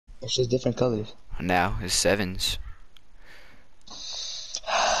It's just different colors. Now it's sevens.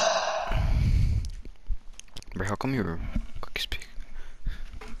 Bro, how come your cookies big?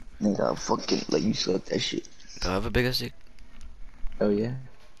 Nigga, fucking let you suck that shit. Do I have a big ass dick? Oh yeah.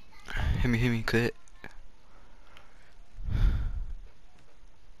 Hit me, cut.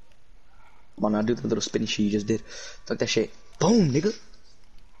 Come on, now do the little spinny shit you just did. Fuck that shit. Boom, nigga.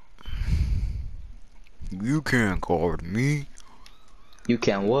 You can't guard me. You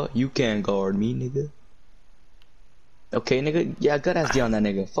can what? You can't guard me, nigga. Okay, nigga. Yeah, good ass D on that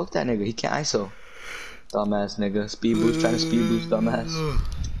nigga. Fuck that nigga. He can't ISO. Dumbass nigga. Speed boost, trying to speed boost, dumbass.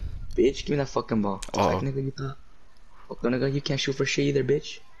 Bitch, give me that fucking ball. Fuck nigga, you thought. Fuck no nigga, you can't shoot for shit either,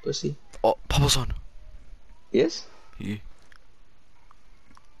 bitch. Pussy. Oh, Pablo's on. Yes? Yeah.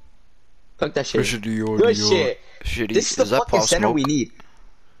 Fuck that shit. Good Good shit. Shitty. This is the fucking center we need.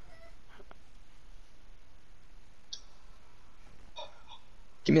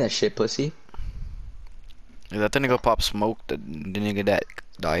 Give me that shit, pussy. Is that the nigga Pop Smoke? The nigga that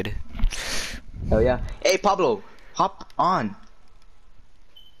died? Hell yeah. Hey, Pablo. Hop on.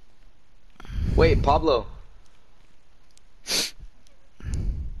 Wait, Pablo.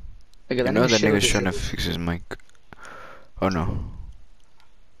 Nigga, You know that nigga's trying to fix his mic. Oh no.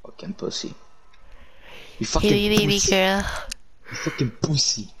 Fucking pussy. You fucking pussy. Girl. You fucking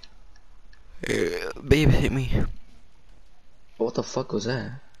pussy. Babe, hit me. What the fuck was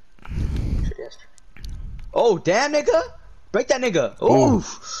that? Oh, damn, nigga. Break that nigga.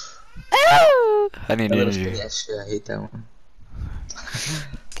 Oof. I need energy. That shit, I hate that one.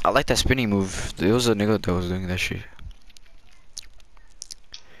 I like that spinning move. There was a nigga that was doing that shit.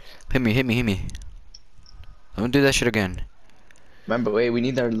 Hit me. Don't do that shit again. Remember, wait, we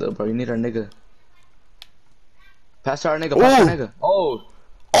need our little bro. We need our nigga. Pass to our nigga. Pass to our nigga. Oh.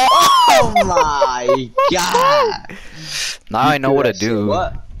 Oh my god. Now I know what to do.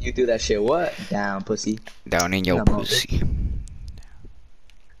 What? You do that shit what? Down, pussy. Down in your pussy.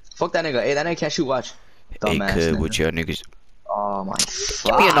 Fuck that nigga. Hey, that nigga can't shoot. Watch. Hey, could with your niggas. Oh my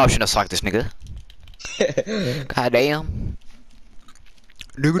Give me an option to sock this nigga. God damn.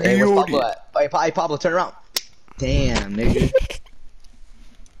 Nigga, hey, where's Pablo at? Hey, Pablo, turn around. Damn, nigga.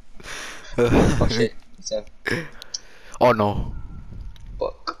 Oh shit. Oh no.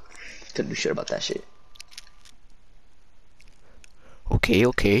 Fuck. Couldn't do shit about that shit. Okay.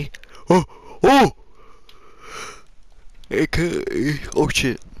 Oh! Okay. Oh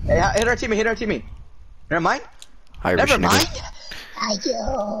shit. Hey, hit our teammate. Never mind. Irish Never mind.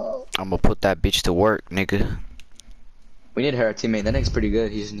 Nigga. I'ma put that bitch to work, nigga. We need her teammate. That nigga's pretty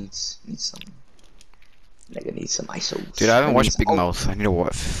good. He just needs some. Nigga needs some ISOs. Dude, I haven't watched Big Mouth. I need to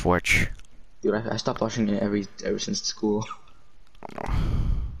watch. Dude, I stopped watching it ever since school. No.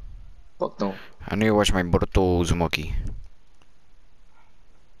 Fuck no. I need to watch my Boruto Uzumaki.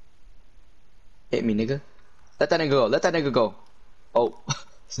 Hit me, nigga. Let that nigga go. Oh.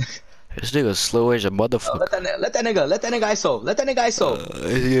 This nigga slow as a motherfucker. Let that nigga ISO. Let that nigga ISO.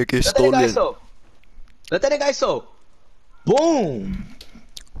 Let that nigga ISO. Boom.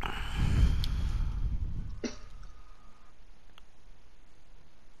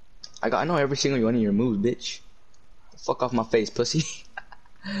 I know every single one of your moves, bitch. Fuck off my face, pussy.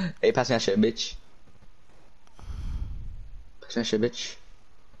 Hey, pass me that shit, bitch. Pass me that shit, bitch.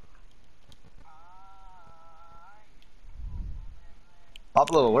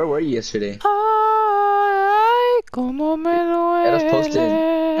 Pablo, where were you yesterday? Ay, como me duele. It was posted.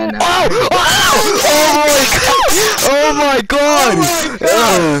 And oh my god!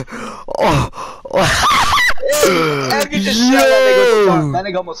 That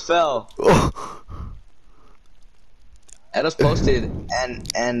nigga almost fell. It was posted,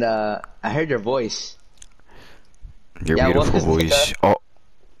 and I heard your voice. Your beautiful voice. Nigga? Oh.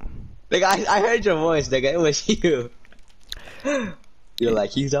 Nigga, I heard your voice, nigga. It was you. You're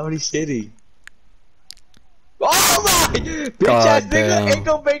like, he's already sitting. Oh my! Bitch ass nigga,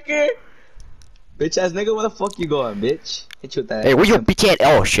 ankle breaker. Bitch ass nigga, where the fuck you going, bitch? Hit you with that. Hey, where your bitch at?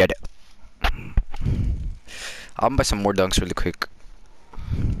 Oh shit. I'm gonna buy some more dunks really quick.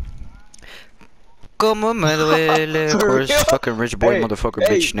 Como me duele. Of course, fucking rich boy, motherfucker,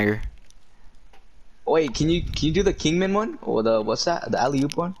 bitch nigga. Wait, can you do the Kingman one or the what's that? The alley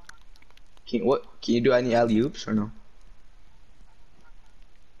oop one? Can you do any alley oops or no?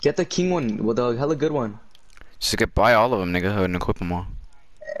 Get the king one with a hella good one. Just get buy all of them, nigga, and equip them all.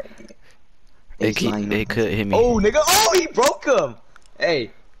 They could hit me. Oh, nigga! Oh, he broke him. Hey,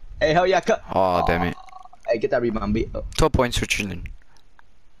 hell yeah, cut. Oh, damn it. Hey, get that rebound, beat. 12 points for chilling.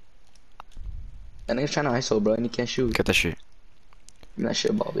 That nigga's trying to ISO, bro, and he can't shoot. Get that shit. Give me that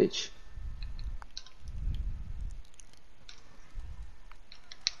shit ball, bitch.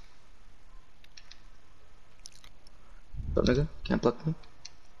 nigga. Can't block me.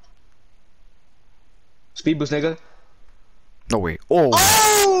 Speed boost, nigga. No way.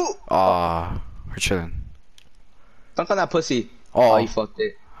 Oh! Oh! We're chilling. Dunk on that pussy. Oh, Oh, you fucked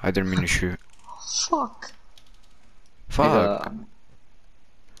it. I didn't mean to shoot. Fuck. Fuck. Nigga.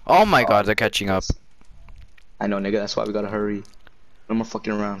 Oh my god, they're catching up. I know, nigga. That's why we gotta hurry. No more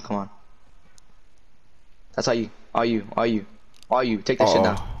fucking around. Come on. That's all you. All you. All you. All you. Take that shit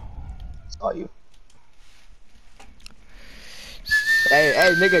down. All you. Hey,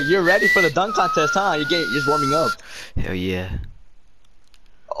 hey, nigga, you're ready for the dunk contest, huh? You're just warming up. Hell yeah.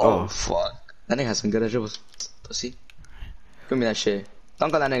 Oh, fuck. That nigga has some good dribbles. Pussy. Give me that shit.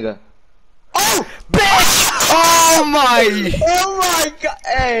 Dunk on that nigga. Oh! Bitch! Oh my! Oh my god!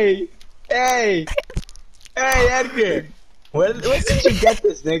 Hey! Hey! Hey, Edgar! Where did you get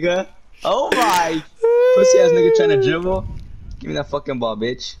this, nigga? Oh my! Pussy ass nigga trying to dribble. Give me that fucking ball,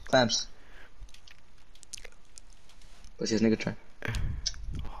 bitch. Clamps. Pussy ass nigga trying.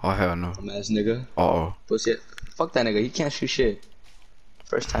 Oh hell no. Dumb ass nigga. Uh-oh. Pussy. Fuck that nigga. He can't shoot shit.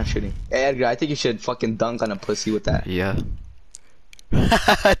 First time shooting. Hey, Edgar, I think you should fucking dunk on a pussy with that. Yeah.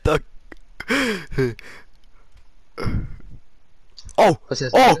 Dunk. Oh! Pussy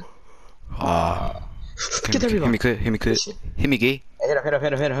ass Oh! nigga. Hit Get that me rebound. good, hit me good. Hit me gay. Hey, hit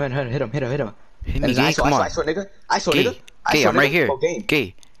him. Hit me gay, come on. ISO, nigga. ISO, Gay. nigga. Gay, ISO, I'm right nigga. here. Oh, game.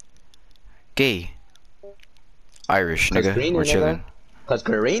 Gay. Gay. Irish, nigga. Greening, We're nigga. chilling. Cause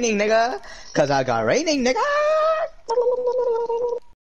raining, nigga. Cause I got raining, nigga.